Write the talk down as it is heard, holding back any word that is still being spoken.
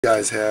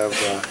Guys have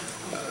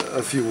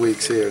a few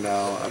weeks here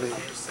now. I mean,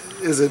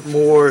 is it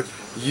more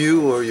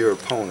you or your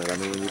opponent? I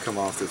mean, when you come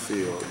off the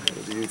field,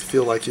 do you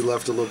feel like you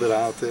left a little bit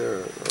out there,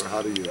 or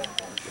how do you?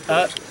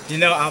 You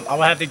know, I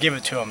will have to give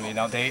it to them. You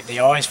know, they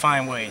always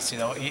find ways. You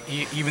know,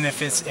 even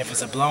if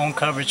it's a blown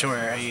coverage or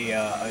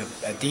a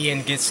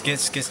DN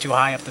gets too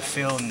high up the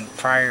field and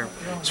Pryor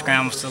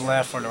scrambles to the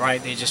left or the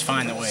right, they just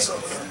find a way.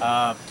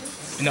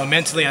 You know,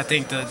 mentally, I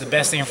think the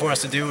best thing for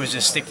us to do is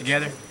just stick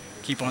together,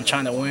 keep on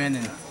trying to win,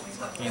 and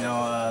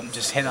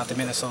just head out to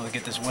Minnesota to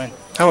get this win.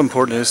 How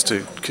important it is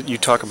to, you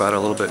talk about it a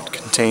little bit,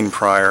 contain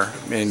Pryor.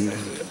 I mean,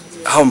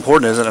 how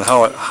important is it and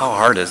how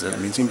hard is it? I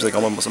mean, it seems like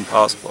almost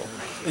impossible.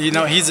 You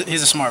know, he's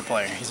a smart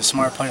player. He's a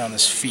smart player on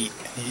his feet.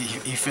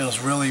 He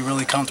feels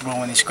really comfortable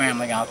when he's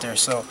scrambling out there.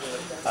 So,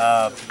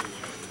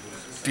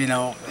 you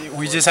know,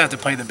 we just have to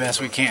play the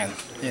best we can.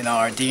 You know,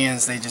 our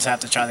DNs, they just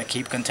have to try to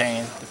keep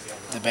contained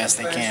the best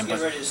they can,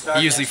 but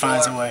he usually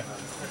finds a way.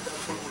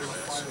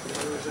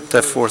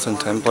 That 4th and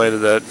 10 play,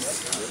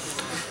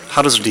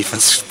 how does the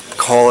defense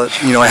call it?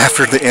 You know,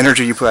 after the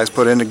energy you guys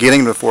put into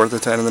getting to 4th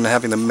and 10 and then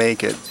having to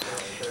make it.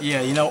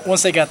 Yeah, you know,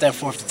 once they got that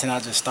 4th and 10, I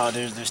just thought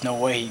there's no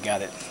way he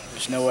got it.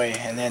 There's no way.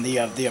 And then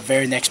the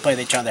very next play,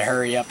 they tried to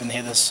hurry up and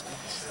hit us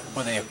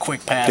with a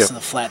quick pass to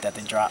the flat that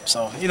they dropped.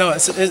 So, you know,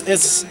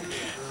 it's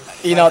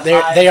you know,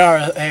 they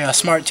are a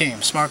smart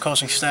team, smart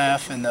coaching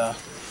staff, and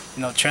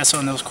you know, Tressel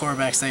and those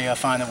quarterbacks, they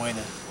find a way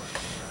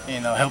to,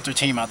 you know, help their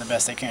team out the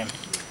best they can.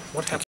 What happened?